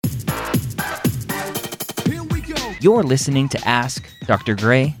You're listening to Ask Dr.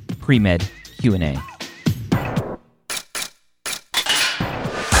 Gray Pre-Med Q&A.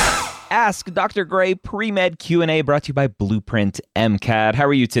 Ask Dr. Gray Pre-Med Q&A brought to you by Blueprint MCAT. How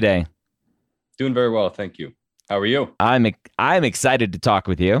are you today? Doing very well, thank you. How are you? I'm excited to talk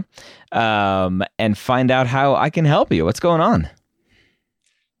with you and find out how I can help you. What's going on?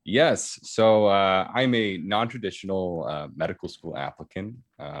 Yes, so I'm a non-traditional medical school applicant.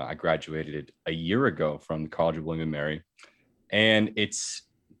 I graduated a year ago from the College of William & Mary, and it's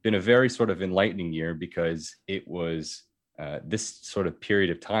been a very sort of enlightening year because it was this sort of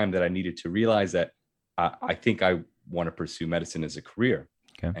period of time that I needed to realize that I think I want to pursue medicine as a career.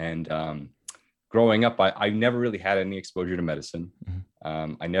 Okay. And growing up, I never really had any exposure to medicine.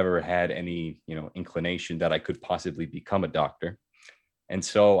 Mm-hmm. I never had any, inclination that I could possibly become a doctor. And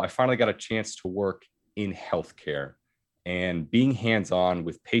so I finally got a chance to work in healthcare and being hands-on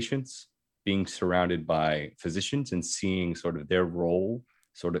with patients, being surrounded by physicians and seeing sort of their role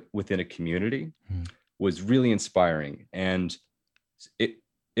sort of within a community was really inspiring. And it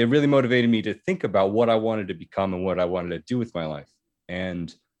really motivated me to think about what I wanted to become and what I wanted to do with my life.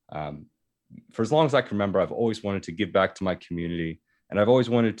 And for as long as I can remember, I've always wanted to give back to my community, and I've always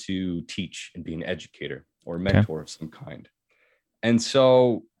wanted to teach and be an educator or a mentor of some kind. And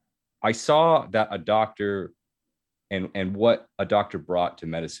so I saw that a doctor and what a doctor brought to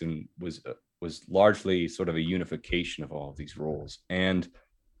medicine was largely sort of a unification of all of these roles. And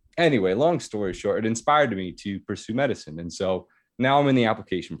anyway, long story short, it inspired me to pursue medicine. And so now I'm in the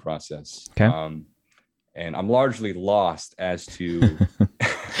application process. Okay. And I'm largely lost as to...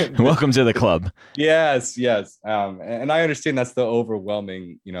 Welcome to the club. Yes. And I understand that's the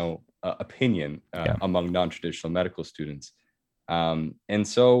overwhelming, opinion among non-traditional medical students. And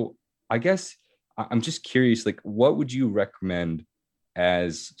so I guess I'm just curious, what would you recommend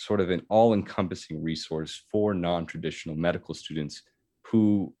as sort of an all-encompassing resource for non-traditional medical students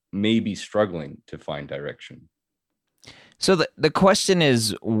who may be struggling to find direction? So the question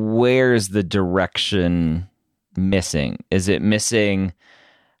is, where's the direction missing? Is it missing,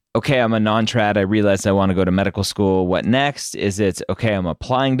 okay, I'm a non-trad, I realize I want to go to medical school, what next? Is it, okay, I'm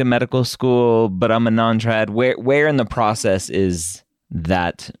applying to medical school, but I'm a non-trad? Where in the process is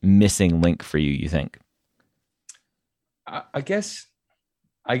that missing link for you think? I guess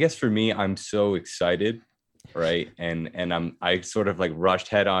for me, I'm so excited, right? And I sort of rushed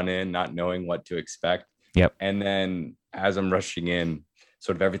head on in, not knowing what to expect. Yep. And then as I'm rushing in,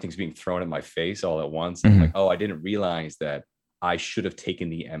 sort of everything's being thrown at my face all at once. Mm-hmm. I'm like, oh, I didn't realize that I should have taken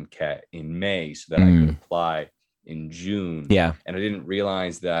the MCAT in May so that I could apply in June. Yeah. And I didn't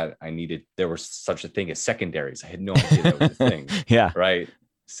realize that there was such a thing as secondaries. I had no idea that was a thing. Yeah. Right.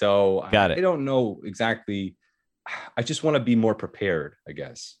 So Got it. I don't know exactly. I just want to be more prepared, I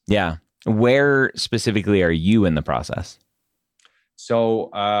guess. Yeah. Where specifically are you in the process? So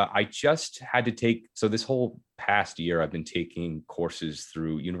I just had to so this whole past year, I've been taking courses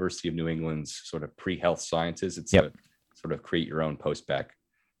through University of New England's sort of pre-health sciences. It's a sort of create your own post-bac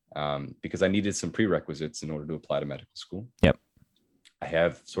because I needed some prerequisites in order to apply to medical school. Yep. I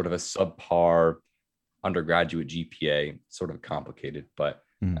have sort of a subpar undergraduate GPA, sort of complicated, but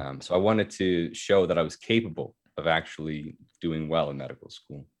so I wanted to show that I was capable of actually doing well in medical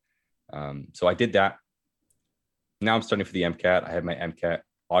school. So I did that. Now I'm studying for the MCAT. I have my MCAT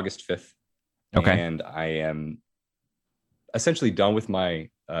August 5th. Okay. And I am essentially done with my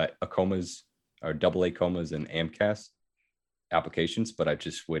ACOMAs or AA COMAs and AMCAS applications, but I'm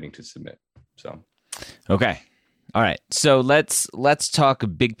just waiting to submit. So, okay. All right. So let's talk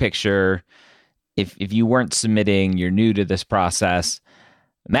big picture. If you weren't submitting, you're new to this process.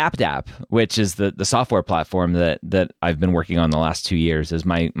 MapDapp, which is the software platform that I've been working on the last 2 years, is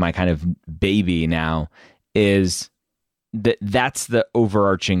my kind of baby now, is that's the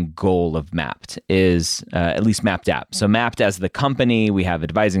overarching goal of Mappd, is at least MapDapp. So Mappd as the company, we have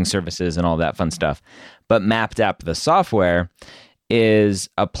advising services and all that fun stuff. But MapDapp, the software, is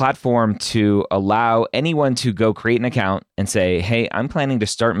a platform to allow anyone to go create an account and say, hey, I'm planning to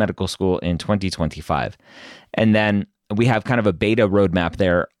start medical school in 2025. And then we have kind of a beta roadmap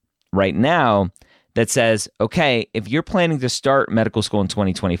there right now that says, okay, if you're planning to start medical school in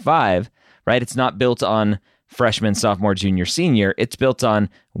 2025, right, it's not built on freshman, sophomore, junior, senior. It's built on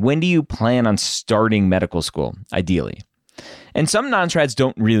when do you plan on starting medical school, ideally. And some non-trads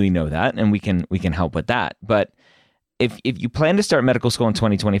don't really know that, and we can help with that. But if you plan to start medical school in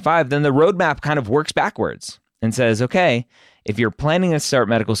 2025, then the roadmap kind of works backwards and says, okay, if you're planning to start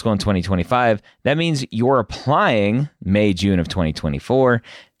medical school in 2025, that means you're applying May, June of 2024.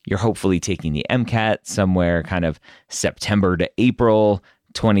 You're hopefully taking the MCAT somewhere kind of September to April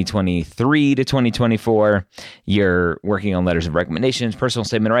 2023 to 2024. You're working on letters of recommendations, personal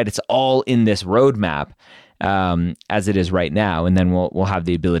statement, right? It's all in this roadmap as it is right now. And then we'll have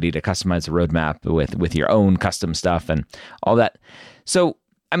the ability to customize the roadmap with your own custom stuff and all that. So,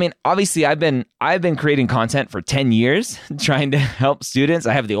 I mean, obviously I've been creating content for 10 years trying to help students.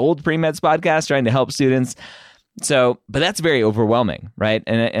 I have the old Pre-Meds podcast trying to help students. So, but that's very overwhelming, right?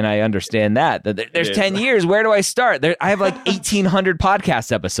 And I understand that there's 10 years. Where do I start? I have like 1,800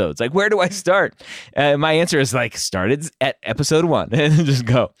 podcast episodes. Like, where do I start? My answer is like, started at episode 1 and just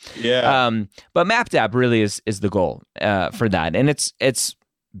go. Yeah. But MapDApp really is the goal for that, and it's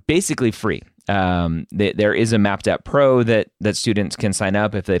basically free. There is a MapDApp Pro that students can sign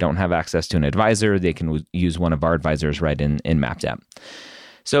up if they don't have access to an advisor. They can use one of our advisors right in MapDApp.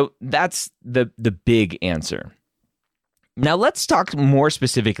 So that's the big answer. Now let's talk more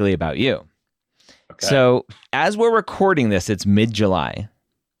specifically about you. Okay. So as we're recording this, it's mid-July.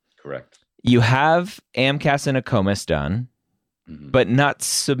 Correct. You have AMCAS and AACOMAS done, but not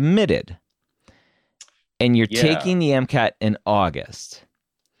submitted. And you're taking the MCAT in August.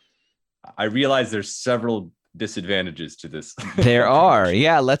 I realize there's several disadvantages to this. There are.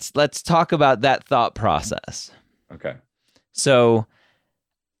 Yeah, let's talk about that thought process. Okay. So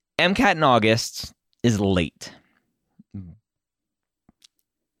MCAT in August is late.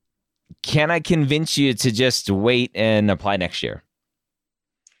 Can I convince you to just wait and apply next year?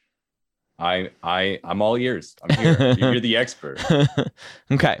 I'm all ears. I'm here. You're the expert.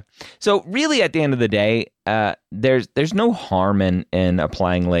 Okay. So really at the end of the day, there's no harm in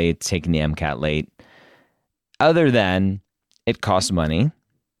applying late, taking the MCAT late, other than it costs money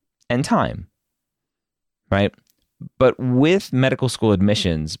and time, right? But with medical school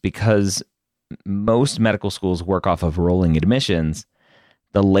admissions, because most medical schools work off of rolling admissions,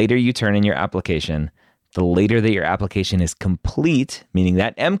 the later you turn in your application, the later that your application is complete, meaning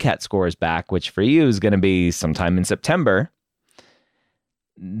that MCAT score is back, which for you is going to be sometime in September,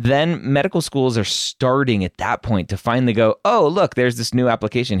 then medical schools are starting at that point to finally go, oh, look, there's this new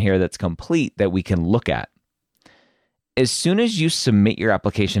application here that's complete that we can look at. As soon as you submit your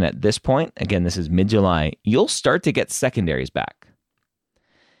application at this point, again, this is mid-July, you'll start to get secondaries back.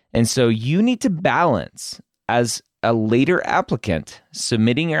 And so you need to balance, as a later applicant,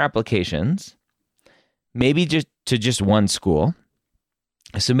 submitting your applications, maybe just one school,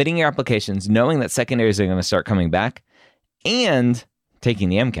 submitting your applications, knowing that secondaries are going to start coming back, and taking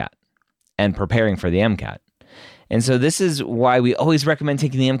the MCAT and preparing for the MCAT. And so this is why we always recommend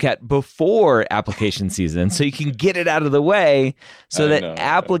taking the MCAT before application season, so you can get it out of the way, so that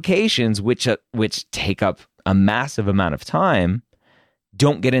applications, which take up a massive amount of time,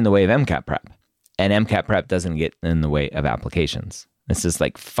 don't get in the way of MCAT prep. And MCAT prep doesn't get in the way of applications. This is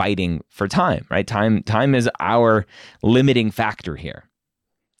like fighting for time, right? Time is our limiting factor here.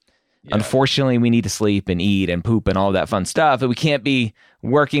 Yeah. Unfortunately, we need to sleep and eat and poop and all that fun stuff, and we can't be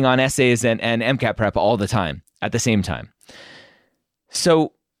working on essays and MCAT prep all the time at the same time.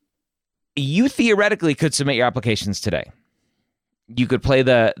 So you theoretically could submit your applications today. You could play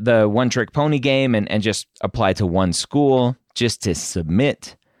the one-trick pony game and just apply to one school just to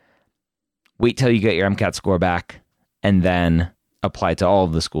submit. Wait till you get your MCAT score back, and then apply to all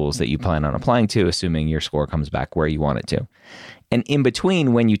of the schools that you plan on applying to, assuming your score comes back where you want it to. And in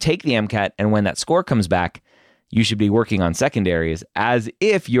between, when you take the MCAT and when that score comes back, you should be working on secondaries as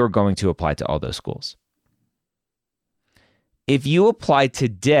if you're going to apply to all those schools. If you apply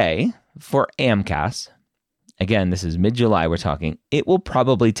today for AMCAS, again, this is mid-July we're talking, it will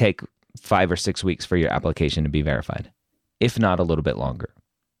probably take 5 or 6 weeks for your application to be verified, if not a little bit longer.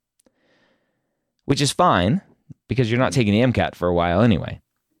 Which is fine, because you're not taking the MCAT for a while anyway.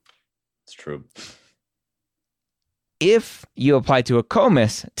 It's true. If you apply to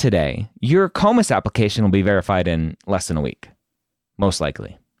AACOMAS today, your AACOMAS application will be verified in less than a week, most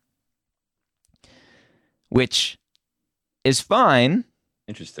likely. Which is fine.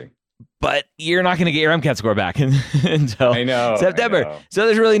 Interesting. But you're not going to get your MCAT score back until September. I know. So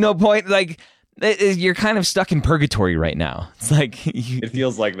there's really no point. Like, you're kind of stuck in purgatory right now. It's like it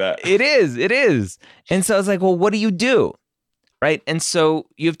feels like that. It is. And so it's like, well, what do you do? Right? And so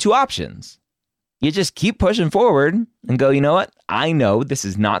you have two options. You just keep pushing forward and go, you know what? I know this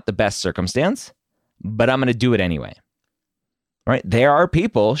is not the best circumstance, but I'm going to do it anyway. Right? There are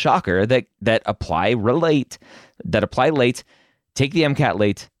people, shocker, that apply late, take the MCAT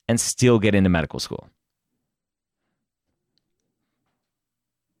late, and still get into medical school.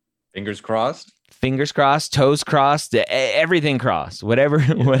 Fingers crossed. Fingers crossed, toes crossed, everything crossed. Whatever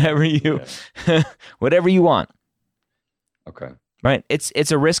you want. Okay. Right?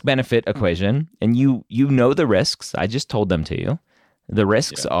 It's a risk benefit equation, and you know the risks. I just told them to you. The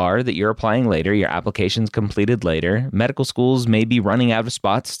risks are that you're applying later, your application's completed later. Medical schools may be running out of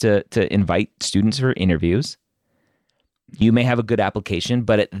spots to invite students for interviews. You may have a good application,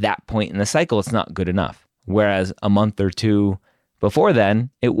 but at that point in the cycle, it's not good enough. Whereas a month or two before then,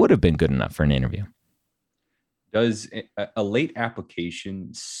 it would have been good enough for an interview. Does a late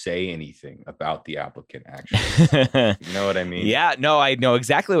application say anything about the applicant, actually? You know what I mean? Yeah, no, I know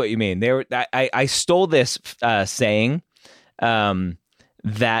exactly what you mean. I stole this saying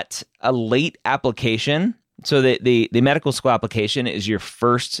that a late application, so the medical school application is your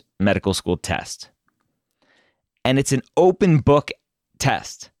first medical school test. And it's an open book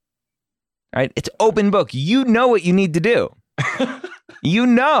test, right? It's open book. You know what you need to do. You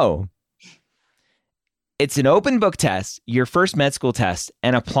know. It's an open book test, your first med school test,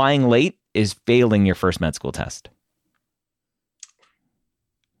 and applying late is failing your first med school test.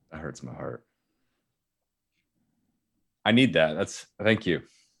 That hurts my heart. I need that. Thank you.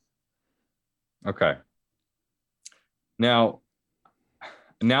 Okay. Now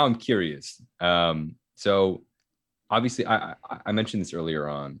I'm curious. So obviously I mentioned this earlier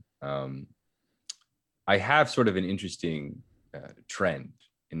on. I have sort of an interesting trend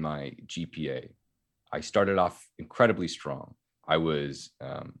in my GPA. I started off incredibly strong. I was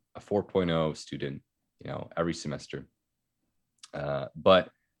a 4.0 student, every semester. But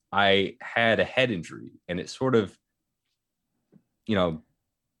I had a head injury, and it sort of, it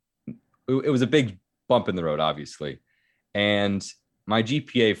was a big bump in the road, obviously. And my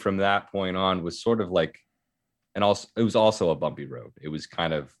GPA from that point on was sort of like, and also it was also a bumpy road. It was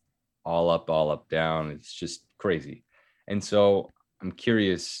kind of all up, down. It's just crazy. And so I'm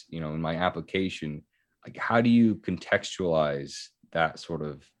curious, in my application, like, how do you contextualize that sort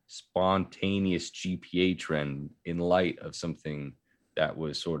of spontaneous GPA trend in light of something that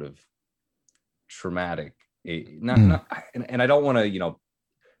was sort of traumatic? And I don't want to,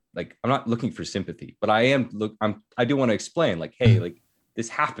 like, I'm not looking for sympathy, but I do want to explain, like, hey, like, this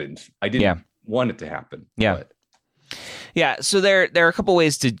happened. I didn't want it to happen. Yeah. But. Yeah. So there are a couple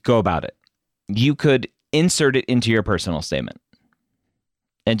ways to go about it. You could insert it into your personal statement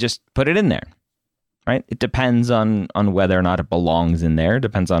and just put it in there. Right? It depends on whether or not it belongs in there. It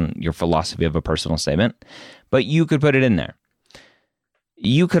depends on your philosophy of a personal statement. But you could put it in there.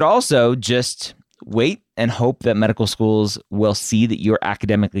 You could also just wait and hope that medical schools will see that you're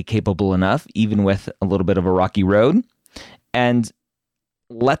academically capable enough, even with a little bit of a rocky road, and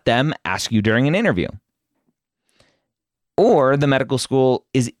let them ask you during an interview. Or the medical school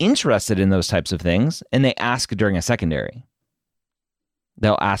is interested in those types of things, and they ask during a secondary.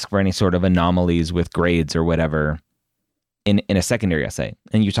 They'll ask for any sort of anomalies with grades or whatever in a secondary essay,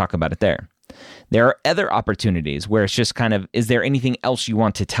 and you talk about it there. There are other opportunities where it's just kind of, is there anything else you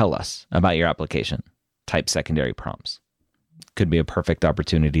want to tell us about your application? Type secondary prompts. Could be a perfect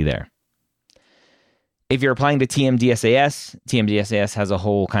opportunity there. If you're applying to TMDSAS has a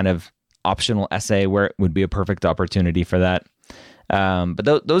whole kind of optional essay where it would be a perfect opportunity for that.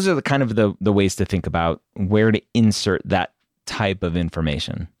 But those are the kind of the ways to think about where to insert that type of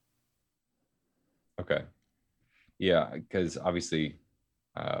information. Okay. Yeah, because obviously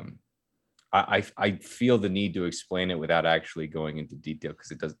I feel the need to explain it without actually going into detail,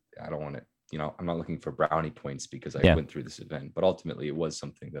 because I don't want it, I'm not looking for brownie points because I went through this event, but ultimately it was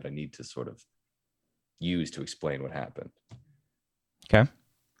something that I need to sort of use to explain what happened. Okay.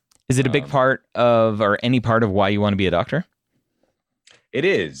 Is it a big part of, or any part of why you want to be a doctor? It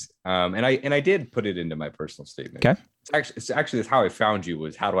is. And I did put it into my personal statement. Okay. It's actually that's how I found you,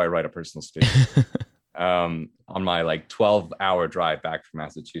 was how do I write a personal statement? On my 12-hour drive back from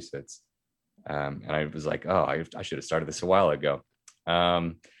Massachusetts. And I was like, oh, I should have started this a while ago.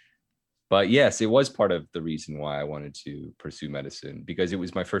 But yes, it was part of the reason why I wanted to pursue medicine, because it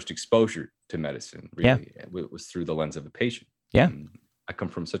was my first exposure to medicine. Really, it was through the lens of a patient. Yeah. I come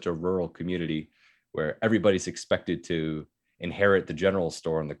from such a rural community where everybody's expected to inherit the general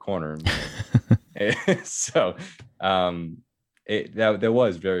store in the corner. So that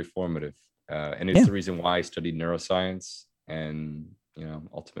was very formative. And it's the reason why I studied neuroscience, and,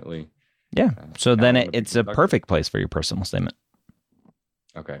 ultimately. Yeah. So then it's a perfect place for your personal statement.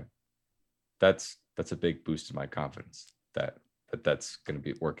 Okay. That's a big boost to my confidence that's going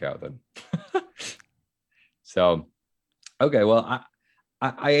to work out then. So, okay. Well,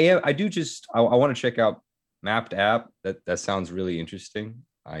 I want to check out Mapped app. That sounds really interesting.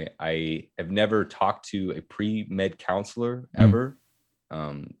 I have never talked to a pre-med counselor ever.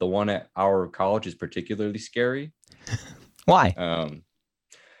 The one at our college is particularly scary. Why?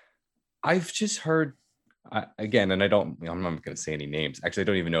 I've just heard, again, and I'm not going to say any names. Actually, I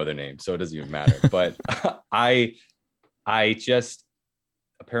don't even know their names, so it doesn't even matter. But I just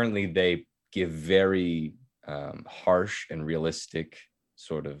apparently they give very harsh and realistic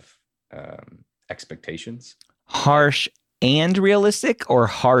sort of expectations. Harsh and realistic, or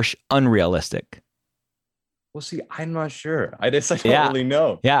harsh unrealistic? Well, see, I'm not sure. I don't really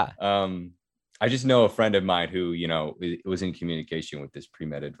know. Yeah. I just know a friend of mine who, was in communication with this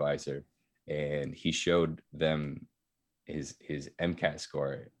pre-med advisor, and he showed them his MCAT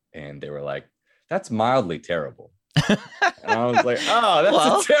score, and they were like, "That's mildly terrible." And I was like, "Oh,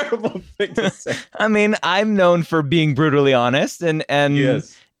 that's a terrible thing to say." I mean, I'm known for being brutally honest, and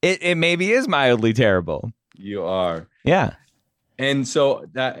yes, it maybe is mildly terrible. You are. Yeah. And so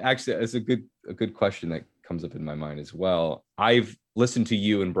that actually is a good question that comes up in my mind as well. I've listened to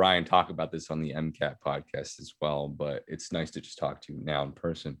you and Brian talk about this on the MCAT podcast as well, but it's nice to just talk to you now in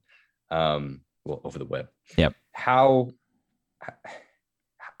person, over the web. Yep. How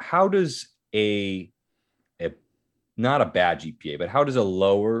does a not a bad GPA, but how does a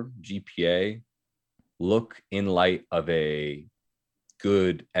lower GPA look in light of a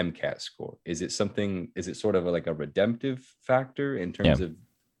good MCAT score? Is it sort of like a redemptive factor in terms of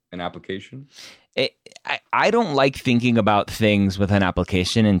an application? I don't like thinking about things with an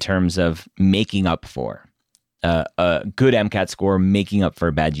application in terms of making up for a good MCAT score, making up for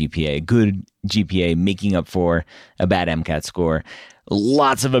a bad GPA, good GPA, making up for a bad MCAT score,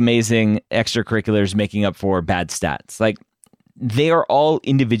 lots of amazing extracurriculars making up for bad stats. Like, they are all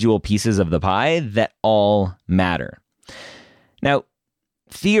individual pieces of the pie that all matter. Now,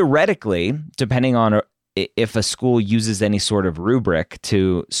 theoretically, depending on if a school uses any sort of rubric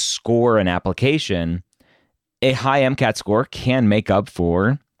to score an application, a high MCAT score can make up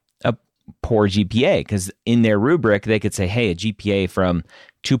for a poor GPA, because in their rubric, they could say, hey, a GPA from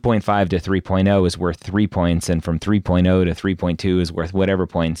 2.5 to 3.0 is worth 3 points, and from 3.0 to 3.2 is worth whatever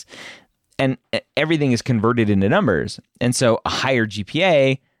points. And everything is converted into numbers. And so a higher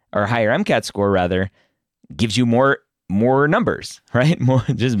GPA, or a higher MCAT score rather, gives you more numbers, right? More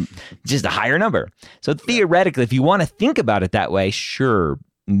just a higher number. So theoretically, if you want to think about it that way, sure,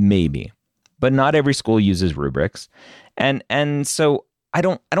 maybe. But not every school uses rubrics. And so I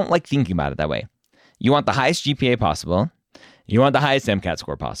don't like thinking about it that way. You want the highest GPA possible. You want the highest MCAT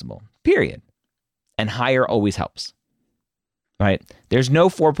score possible. Period. And higher always helps. Right? There's no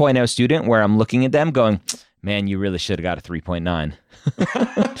 4.0 student where I'm looking at them going, man, you really should have got a 3.9.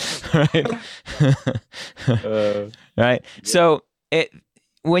 Right? Right. Yeah. So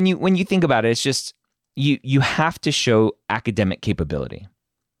when you think about it, it's just you have to show academic capability.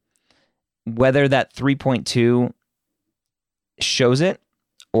 Whether that 3.2 shows it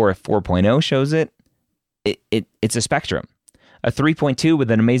or a 4.0 shows it, it's a spectrum. A 3.2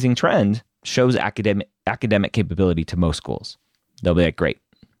 with an amazing trend shows academic capability to most schools. They'll be like, great.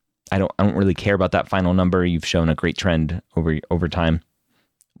 I don't really care about that final number. You've shown a great trend over time.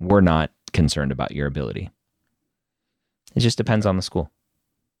 We're not concerned about your ability. It just depends on the school.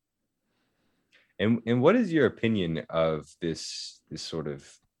 And what is your opinion of this sort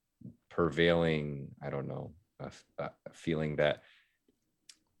of prevailing, I don't know, feeling that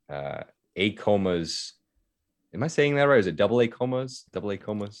ACOMAs, am I saying that right? Is it double ACOMAs? Double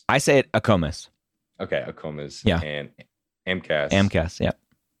ACOMAs? I say it ACOMAs. Okay, ACOMAs. Yeah. And AMCAS. AMCAS, yeah.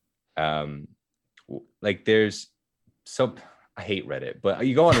 Like there's so, I hate Reddit, but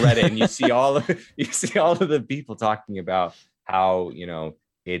you go on Reddit and you see all of the people talking about how,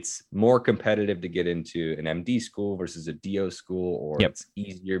 it's more competitive to get into an MD school versus a DO school, or it's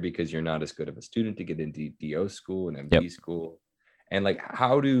easier because you're not as good of a student to get into DO school and MD school. And like, I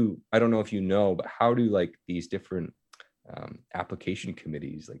don't know if you know, but how do like these different application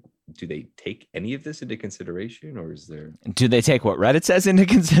committees, like, do they take any of this into consideration, or do they take what Reddit says into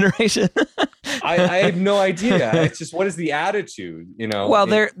consideration? I have no idea. It's just, what is the attitude, Well,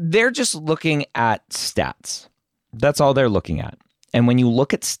 they're just looking at stats. That's all they're looking at. And when you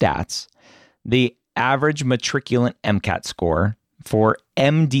look at stats, the average matriculant MCAT score for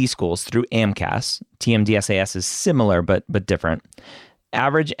MD schools through AMCAS, TMDSAS is similar but different.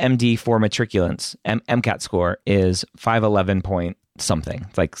 Average MD for matriculants, MCAT score is 511 point something.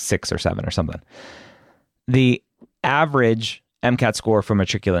 It's like 6 or 7 or something. The average MCAT score for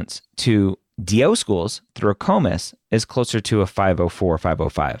matriculants to DO schools through ACOMAS is closer to a 504,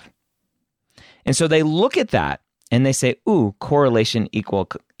 505. And so they look at that and they say, ooh, correlation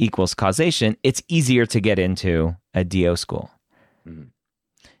equals causation. It's easier to get into a DO school. Mm-hmm.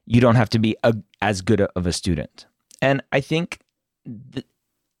 You don't have to be as good of a student. And I think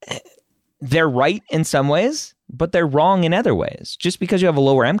they're right in some ways, but they're wrong in other ways. Just because you have a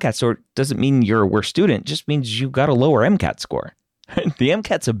lower MCAT score doesn't mean you're a worse student. It just means you got a lower MCAT score. The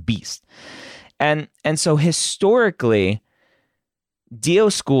MCAT's a beast. And so historically, DO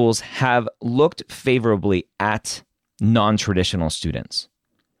schools have looked favorably at non-traditional students.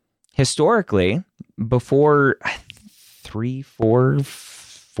 Historically, before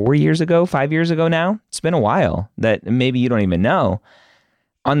 4 years ago, 5 years ago now, it's been a while that maybe you don't even know,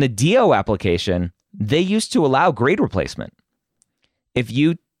 on the DO application, they used to allow grade replacement. If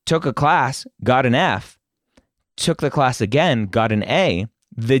you took a class, got an F, took the class again, got an A,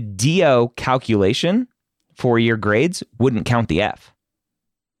 the DO calculation for your grades wouldn't count the F.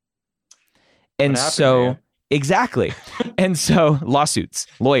 And so, exactly. And so lawsuits,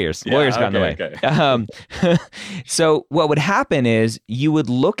 lawyers got in the way. Okay. So what would happen is you would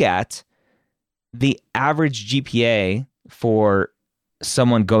look at the average GPA for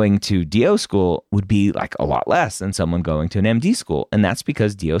someone going to DO school would be like a lot less than someone going to an MD school. And that's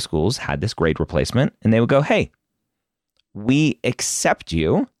because DO schools had this grade replacement and they would go, hey, we accept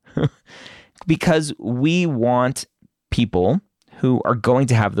you because we want people who are going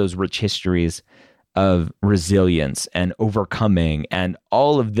to have those rich histories of resilience and overcoming and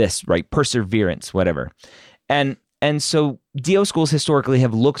all of this, right? Perseverance, whatever. And so DO schools historically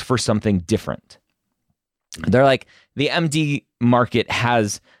have looked for something different. They're like, the MD market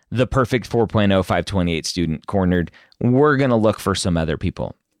has the perfect 4.0 528 student cornered. We're going to look for some other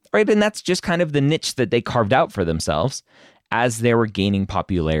people, right? And that's just kind of the niche that they carved out for themselves as they were gaining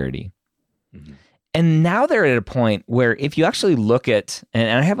popularity. Mm-hmm. And now they're at a point where if you actually look at,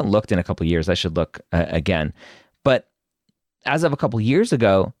 and I haven't looked in a couple of years, I should look again, but as of a couple of years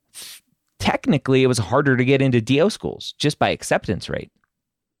ago, technically it was harder to get into DO schools just by acceptance rate,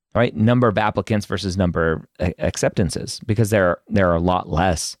 right? Number of applicants versus number of acceptances, because there are a lot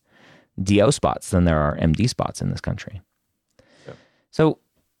less DO spots than there are MD spots in this country. Yeah. So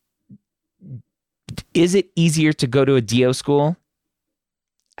is it easier to go to a DO school?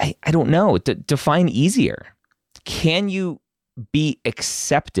 I don't know. Define easier. Can you be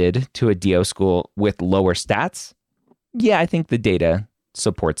accepted to a DO school with lower stats? Yeah, I think the data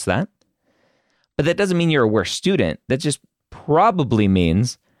supports that. But that doesn't mean you're a worse student. That just probably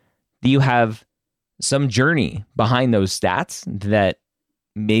means that you have some journey behind those stats that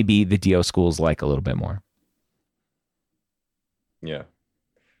maybe the DO schools like a little bit more. Yeah.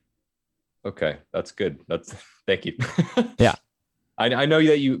 Okay, that's good. Thank you. Yeah. I know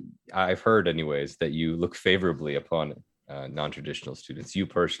that I've heard anyways, that you look favorably upon non-traditional students. You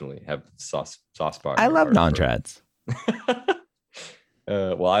personally have soft spot. I love non-trads.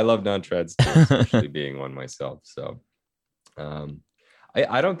 Well, I love non-trads too, especially being one myself. So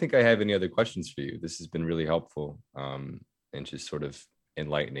I don't think I have any other questions for you. This has been really helpful and just sort of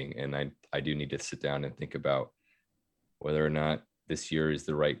enlightening. And I do need to sit down and think about whether or not this year is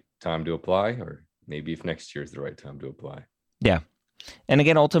the right time to apply, or maybe if next year is the right time to apply. Yeah. And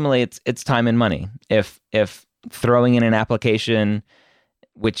again, ultimately, it's time and money. If throwing in an application,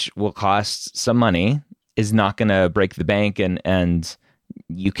 which will cost some money, is not going to break the bank, and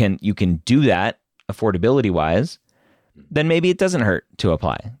you can do that affordability wise, then maybe it doesn't hurt to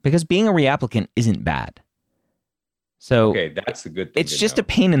apply, because being a reapplicant isn't bad. So okay, that's a good thing. It's just a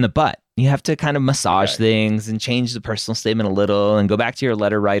pain in the butt. You have to kind of massage things and change the personal statement a little and go back to your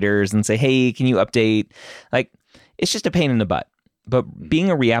letter writers and say, hey, can you update? Like, it's just a pain in the butt. But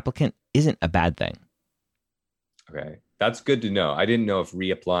being a reapplicant isn't a bad thing. Okay. That's good to know. I didn't know if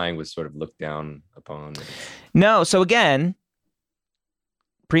reapplying was sort of looked down upon. No. So again,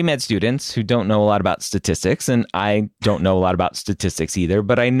 pre-med students who don't know a lot about statistics, and I don't know a lot about statistics either,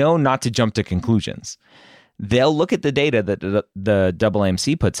 but I know not to jump to conclusions. They'll look at the data that the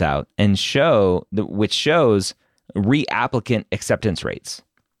AAMC puts out and which shows reapplicant acceptance rates.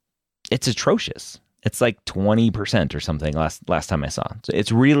 It's atrocious. It's like 20% or something last time I saw. So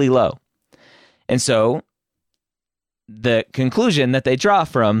it's really low. And so the conclusion that they draw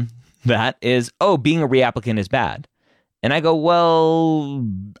from that is, oh, being a reapplicant is bad. And I go, well,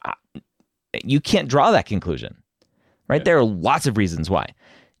 you can't draw that conclusion, right? Yeah. There are lots of reasons why.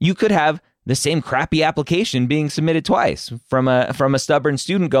 You could have the same crappy application being submitted twice from a stubborn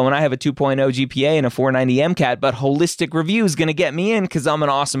student going, I have a 2.0 GPA and a 490 MCAT, but holistic review is going to get me in because I'm an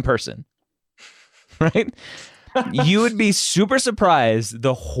awesome person. Right? You would be super surprised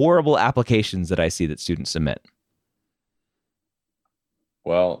the horrible applications that I see that students submit.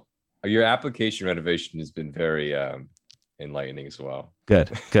 Well, your application renovation has been very enlightening as well.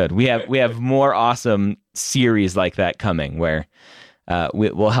 Good. We have more awesome series like that coming where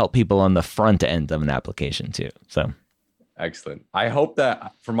we'll help people on the front end of an application too. So excellent. I hope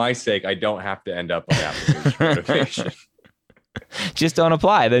that for my sake, I don't have to end up on application renovation. Just don't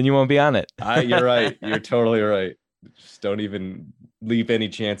apply, then you won't be on it. You're right. You're totally right. Just don't even leave any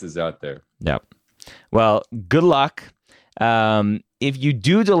chances out there. Yep. Well, good luck. If you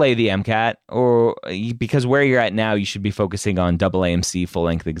do delay the MCAT, or because where you're at now, you should be focusing on AAMC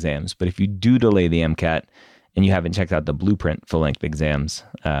full-length exams. But if you do delay the MCAT and you haven't checked out the Blueprint full-length exams,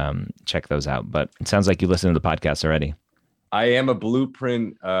 check those out. But it sounds like you listened to the podcast already. I am a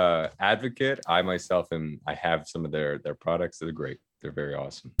Blueprint advocate. I myself I have some of their products. They're great. They're very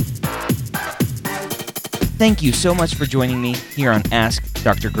awesome. Thank you so much for joining me here on Ask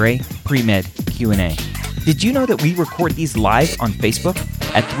Dr. Gray Pre-Med Q&A. Did you know that we record these live on Facebook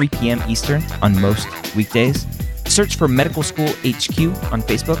at 3 p.m. Eastern on most weekdays? Search for Medical School HQ on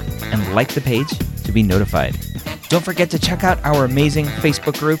Facebook and like the page to be notified. Don't forget to check out our amazing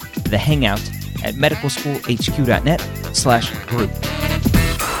Facebook group, The Hangout, at medicalschoolhq.net/group.